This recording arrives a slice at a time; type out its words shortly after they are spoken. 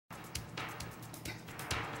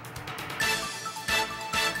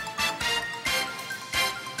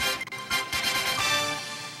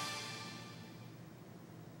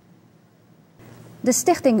De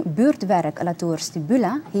stichting Buurtwerk latour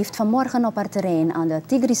Stibula heeft vanmorgen op haar terrein aan de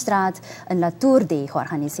Tigristraat een latour day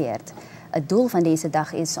georganiseerd. Het doel van deze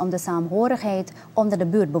dag is om de saamhorigheid onder de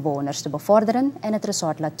buurtbewoners te bevorderen en het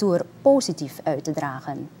resort Latour positief uit te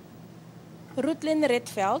dragen. Rutlin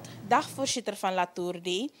Ritveld, dagvoorzitter van Latour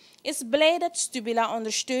Day, is blij dat Stibula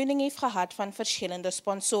ondersteuning heeft gehad van verschillende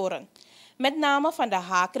sponsoren. Met name van de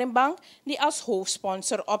Hakrenbank, die als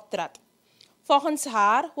hoofdsponsor optrad. Volgens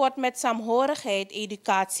haar wordt met saamhorigheid,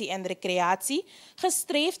 educatie en recreatie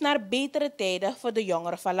gestreefd naar betere tijden voor de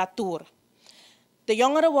jongeren van Latour. De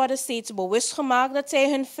jongeren worden steeds bewust gemaakt dat zij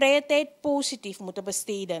hun vrije tijd positief moeten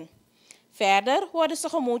besteden. Verder worden ze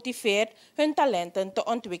gemotiveerd hun talenten te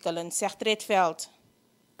ontwikkelen, zegt Ritveld.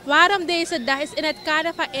 Waarom deze dag is in het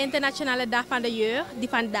kader van Internationale Dag van de Jeugd, die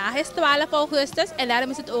vandaag is 12 augustus en daarom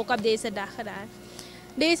is het ook op deze dag gedaan.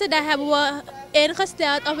 Deze dag hebben we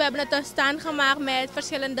ingesteld of we hebben het tot stand gemaakt met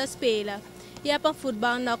verschillende spelen. Je hebt een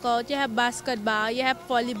voetbalknockout, je hebt basketbal, je hebt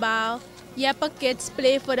volleybal, je hebt een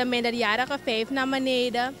kidsplay voor de minderjarigen 5 naar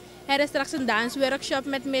beneden. Er is straks een dansworkshop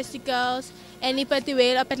met musicals en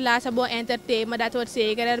eventueel op het laatste hebben we entertainment, dat hoort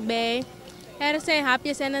zeker erbij. Er zijn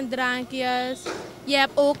hapjes en drankjes. Je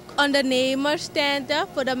hebt ook ondernemerstenten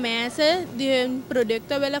voor de mensen die hun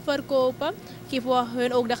producten willen verkopen. Geven we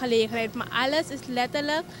hun ook de gelegenheid. Maar alles is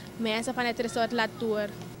letterlijk mensen van het resort Latour.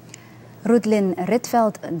 Rutlin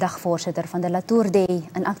Ritveld, dagvoorzitter van de Latour Day,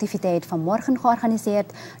 een activiteit van morgen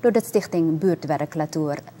georganiseerd door de stichting Buurtwerk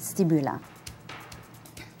latour Stibula.